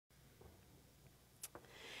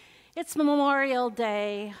It's Memorial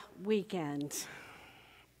Day weekend.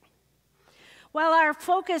 While our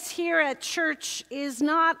focus here at church is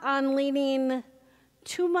not on leaning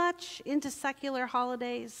too much into secular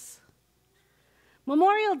holidays,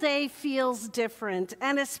 Memorial Day feels different,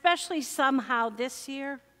 and especially somehow this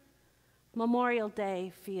year, Memorial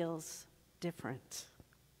Day feels different.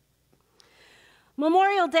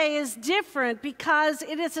 Memorial Day is different because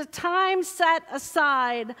it is a time set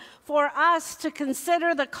aside for us to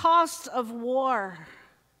consider the cost of war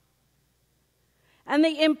and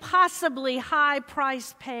the impossibly high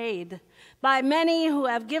price paid by many who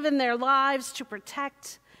have given their lives to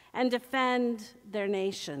protect and defend their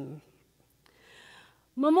nation.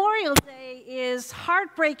 Memorial Day is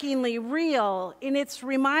heartbreakingly real in its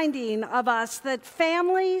reminding of us that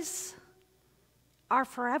families are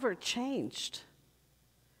forever changed.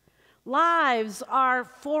 Lives are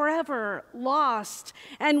forever lost,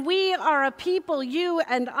 and we are a people, you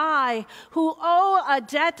and I, who owe a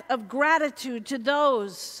debt of gratitude to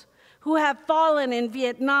those who have fallen in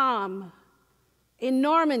Vietnam, in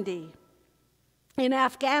Normandy, in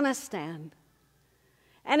Afghanistan,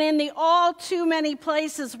 and in the all too many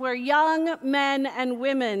places where young men and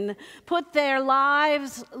women put their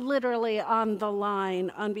lives literally on the line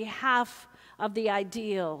on behalf of the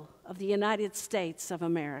ideal of the United States of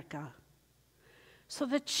America. So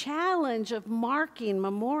the challenge of marking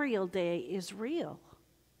Memorial Day is real.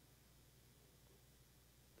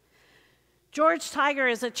 George Tiger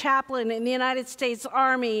is a chaplain in the United States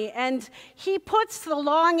Army, and he puts the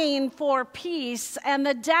longing for peace and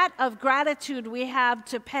the debt of gratitude we have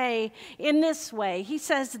to pay in this way. He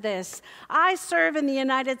says this: I serve in the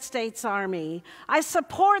United States Army. I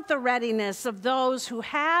support the readiness of those who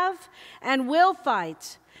have and will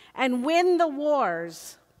fight and win the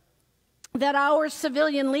wars that our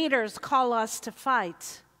civilian leaders call us to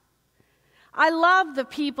fight. I love the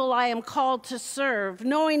people I am called to serve,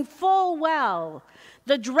 knowing full well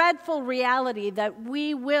the dreadful reality that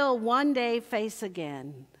we will one day face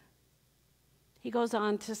again. He goes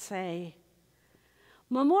on to say,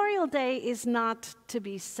 Memorial Day is not to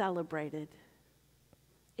be celebrated.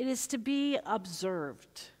 It is to be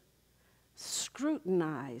observed,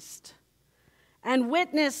 scrutinized, and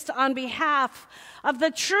witnessed on behalf of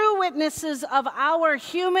the true witnesses of our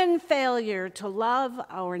human failure to love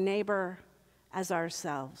our neighbor as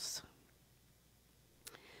ourselves.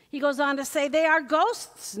 He goes on to say, they are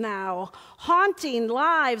ghosts now, haunting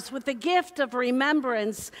lives with the gift of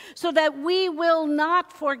remembrance, so that we will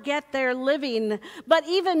not forget their living, but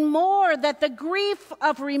even more, that the grief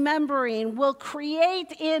of remembering will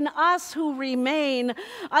create in us who remain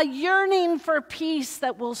a yearning for peace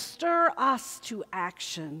that will stir us to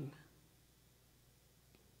action.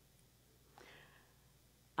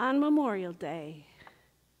 On Memorial Day,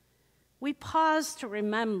 we pause to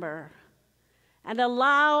remember and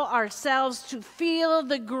allow ourselves to feel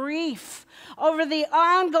the grief over the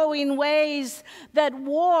ongoing ways that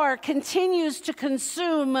war continues to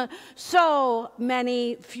consume so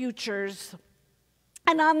many futures.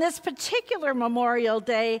 And on this particular Memorial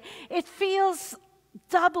Day, it feels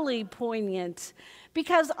doubly poignant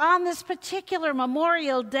because on this particular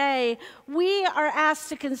Memorial Day, we are asked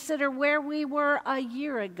to consider where we were a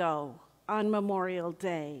year ago on Memorial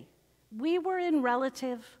Day. We were in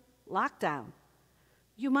relative lockdown,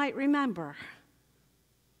 you might remember.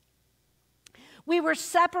 We were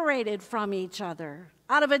separated from each other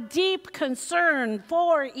out of a deep concern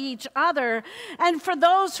for each other and for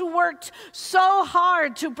those who worked so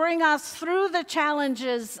hard to bring us through the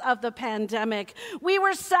challenges of the pandemic. We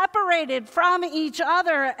were separated from each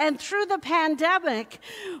other, and through the pandemic,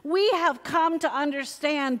 we have come to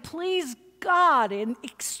understand, please God, in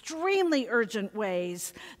extremely urgent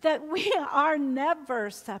ways, that we are never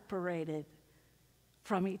separated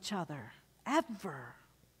from each other, ever.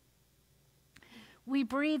 We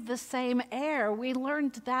breathe the same air. We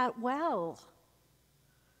learned that well.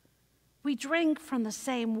 We drink from the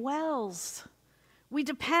same wells. We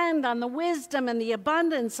depend on the wisdom and the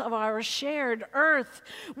abundance of our shared earth.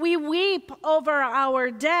 We weep over our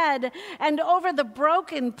dead and over the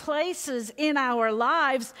broken places in our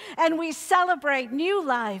lives, and we celebrate new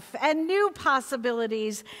life and new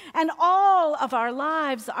possibilities. And all of our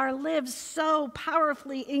lives are lived so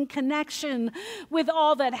powerfully in connection with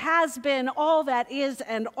all that has been, all that is,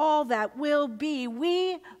 and all that will be.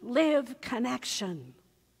 We live connection.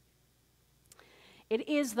 It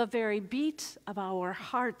is the very beat of our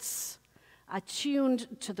hearts,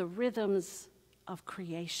 attuned to the rhythms of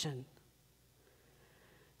creation.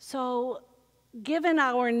 So, given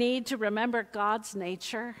our need to remember God's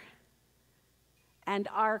nature and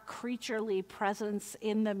our creaturely presence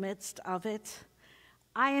in the midst of it,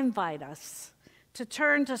 I invite us to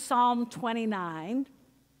turn to Psalm 29,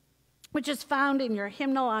 which is found in your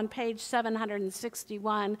hymnal on page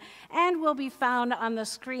 761 and will be found on the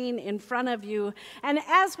screen in front of you. And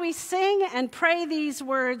as we sing and pray these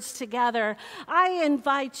words together, I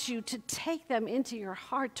invite you to take them into your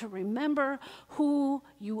heart to remember who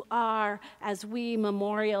you are as we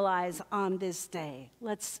memorialize on this day.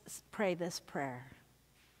 Let's pray this prayer.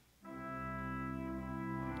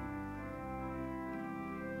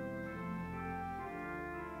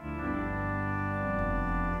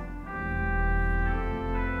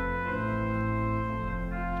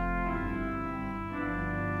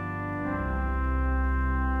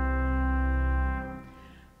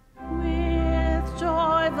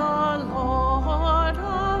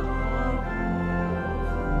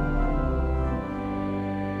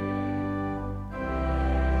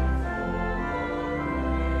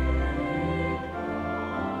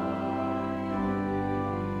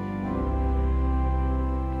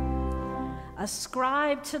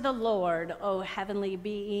 Ascribe to the Lord, O heavenly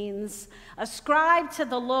beings. Ascribe to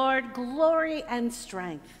the Lord glory and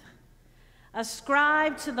strength.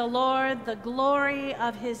 Ascribe to the Lord the glory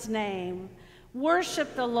of his name.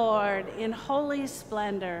 Worship the Lord in holy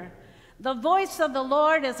splendor. The voice of the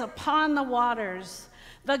Lord is upon the waters.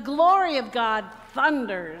 The glory of God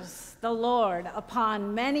thunders the Lord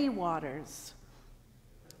upon many waters.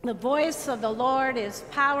 The voice of the Lord is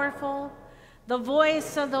powerful. The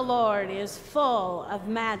voice of the Lord is full of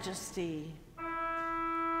majesty.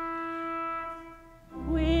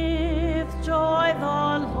 With joy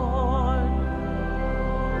the Lord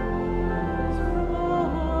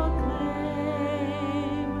proclaim.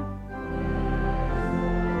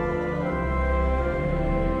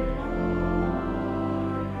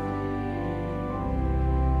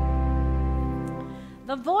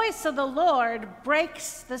 The voice of the Lord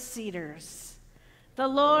breaks the cedars. The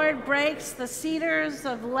Lord breaks the cedars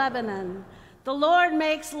of Lebanon. The Lord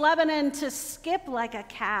makes Lebanon to skip like a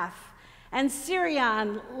calf, and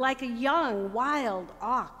Syrian like a young wild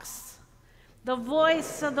ox. The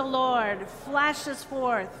voice of the Lord flashes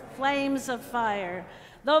forth flames of fire.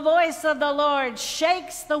 The voice of the Lord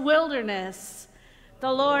shakes the wilderness.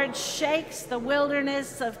 The Lord shakes the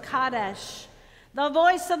wilderness of Kadesh. The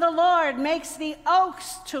voice of the Lord makes the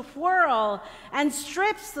oaks to whirl and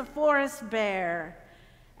strips the forest bare.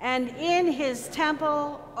 And in his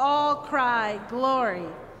temple all cry, glory.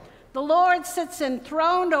 The Lord sits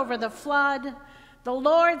enthroned over the flood. The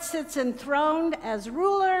Lord sits enthroned as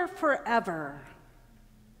ruler forever.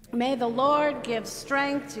 May the Lord give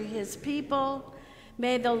strength to his people.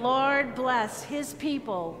 May the Lord bless his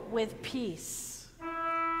people with peace.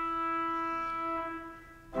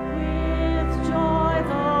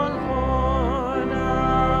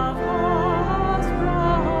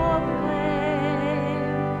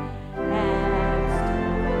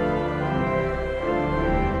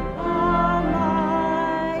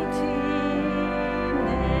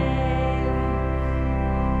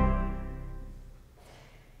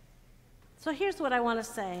 So here's what I want to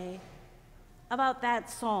say about that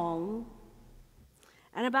psalm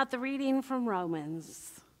and about the reading from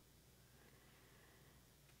Romans.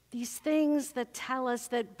 These things that tell us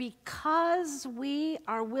that because we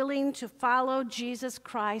are willing to follow Jesus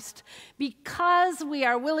Christ, because we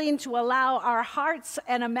are willing to allow our hearts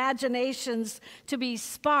and imaginations to be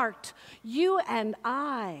sparked, you and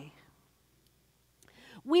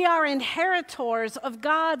we are inheritors of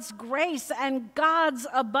God's grace and God's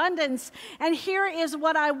abundance. And here is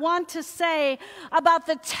what I want to say about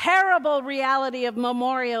the terrible reality of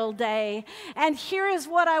Memorial Day. And here is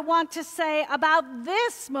what I want to say about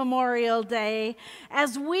this Memorial Day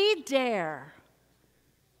as we dare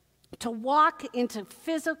to walk into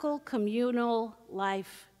physical communal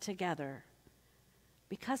life together.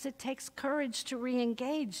 Because it takes courage to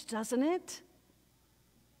re-engage, doesn't it?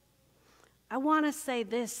 I want to say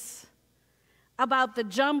this about the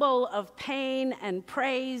jumble of pain and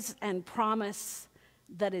praise and promise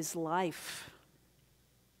that is life.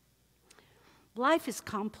 Life is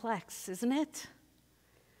complex, isn't it?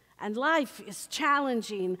 And life is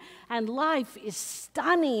challenging, and life is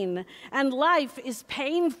stunning, and life is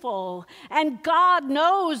painful. And God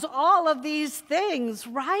knows all of these things,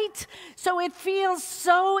 right? So it feels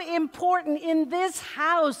so important in this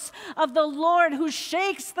house of the Lord who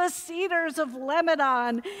shakes the cedars of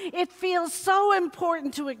Lebanon. It feels so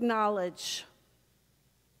important to acknowledge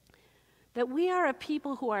that we are a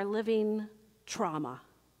people who are living trauma.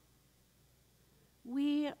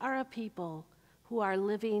 We are a people who are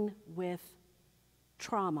living with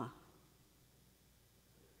trauma.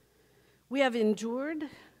 We have endured,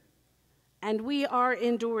 and we are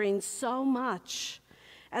enduring so much.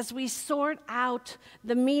 as we sort out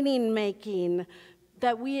the meaning making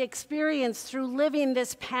that we experience through living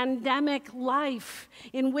this pandemic life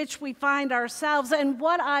in which we find ourselves. And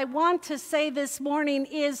what I want to say this morning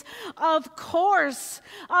is, of course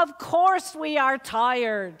we are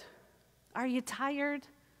tired. Are you tired?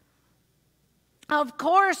 Of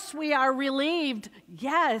course we are relieved.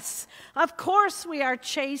 Yes. Of course we are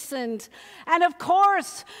chastened. And of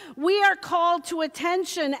course we are called to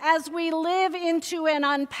attention as we live into and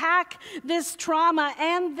unpack this trauma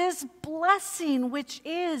and this blessing, which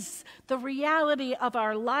is the reality of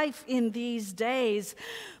our life in these days.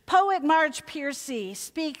 Poet Marge Piercy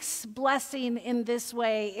speaks blessing in this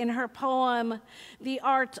way in her poem, The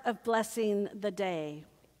Art of Blessing the Day.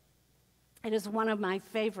 It is one of my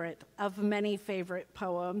favorite of many favorite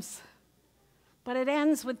poems, but it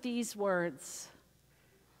ends with these words: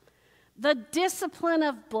 "The discipline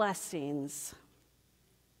of blessings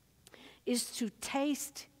is to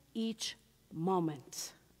taste each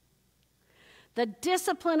moment." The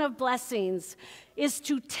discipline of blessings is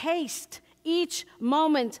to taste each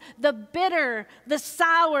moment, the bitter, the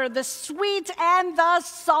sour, the sweet, and the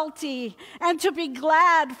salty, and to be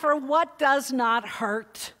glad for what does not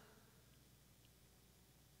hurt.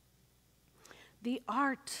 The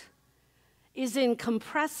art is in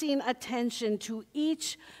compressing attention to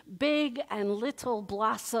each big and little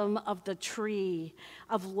blossom of the tree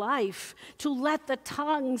of life, to let the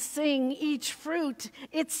tongue sing each fruit,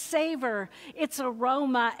 its savor, its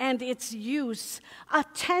aroma, and its use.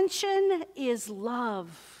 Attention is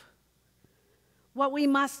love. What we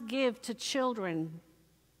must give to children,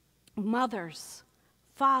 mothers,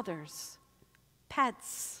 fathers,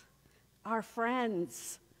 pets, our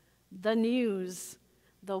friends, the news,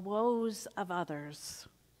 the woes of others.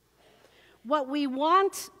 What we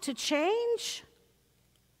want to change,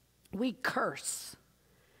 we curse,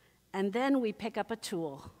 and then we pick up a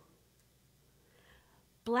tool.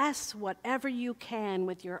 Bless whatever you can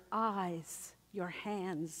with your eyes, your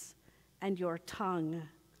hands, and your tongue.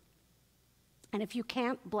 And if you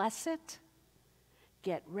can't bless it,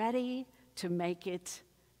 get ready to make it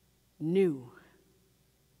new.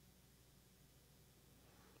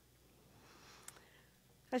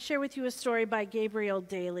 I'll share with you a story by Gabriel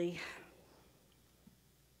Daly.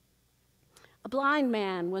 A blind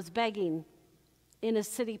man was begging in a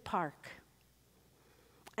city park,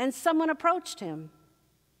 and someone approached him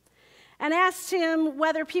and asked him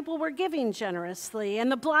whether people were giving generously, and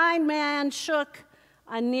the blind man shook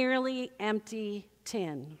a nearly empty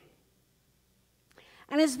tin.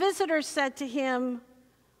 And his visitor said to him,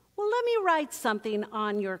 "Well, let me write something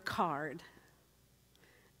on your card."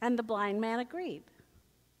 And the blind man agreed.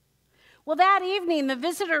 Well, that evening, the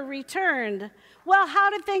visitor returned. "Well,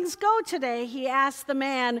 how did things go today?" he asked the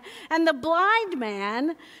man. And the blind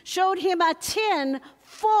man showed him a tin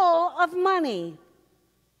full of money.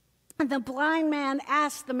 And the blind man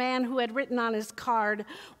asked the man who had written on his card,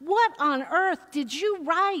 "What on earth did you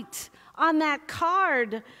write on that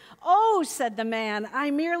card?" "Oh," said the man,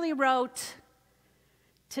 "I merely wrote,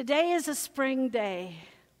 'Today is a spring day,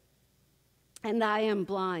 and I am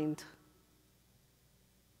blind.'"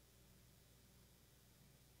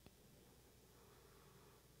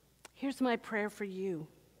 Here's my prayer for you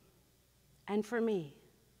and for me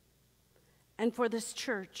and for this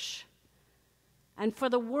church and for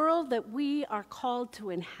the world that we are called to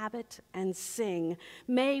inhabit and sing.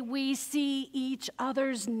 May we see each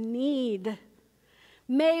other's need.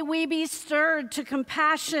 May we be stirred to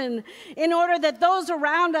compassion in order that those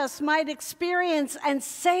around us might experience and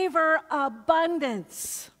savor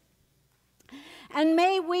abundance. And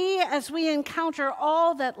may we, as we encounter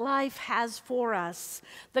all that life has for us,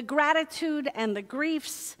 the gratitude and the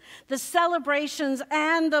griefs, the celebrations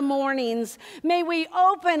and the mournings, may we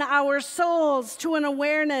open our souls to an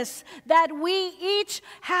awareness that we each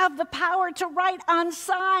have the power to write on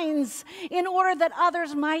signs in order that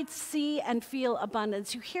others might see and feel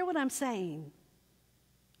abundance. You hear what I'm saying?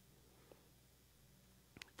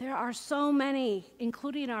 There are so many,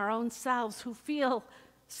 including our own selves, who feel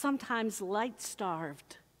sometimes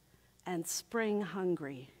light-starved and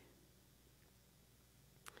spring-hungry.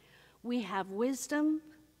 We have wisdom,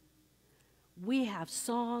 we have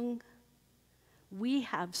song, we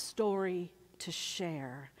have story to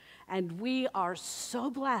share, and we are so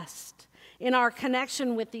blessed in our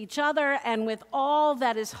connection with each other and with all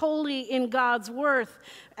that is holy in God's worth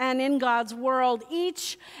and in God's world.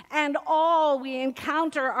 Each and all we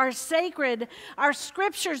encounter are sacred. Our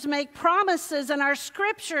scriptures make promises, and our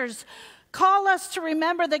scriptures call us to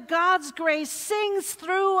remember that God's grace sings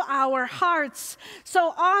through our hearts.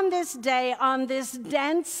 So on this day, on this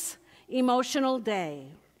dense, emotional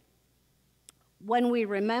day, When we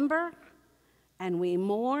remember and we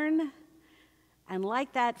mourn, and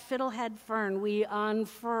like that fiddlehead fern, we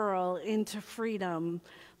unfurl into freedom.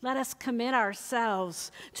 Let us commit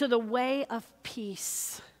ourselves to the way of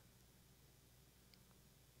peace.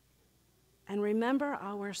 And remember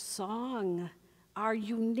our song, our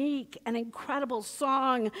unique and incredible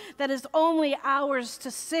song that is only ours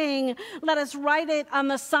to sing. Let us write it on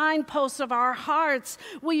the signposts of our hearts.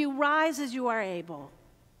 Will you rise as you are able?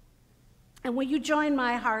 And will you join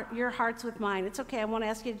your hearts with mine? It's okay, I won't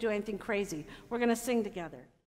ask you to do anything crazy. We're going to sing together.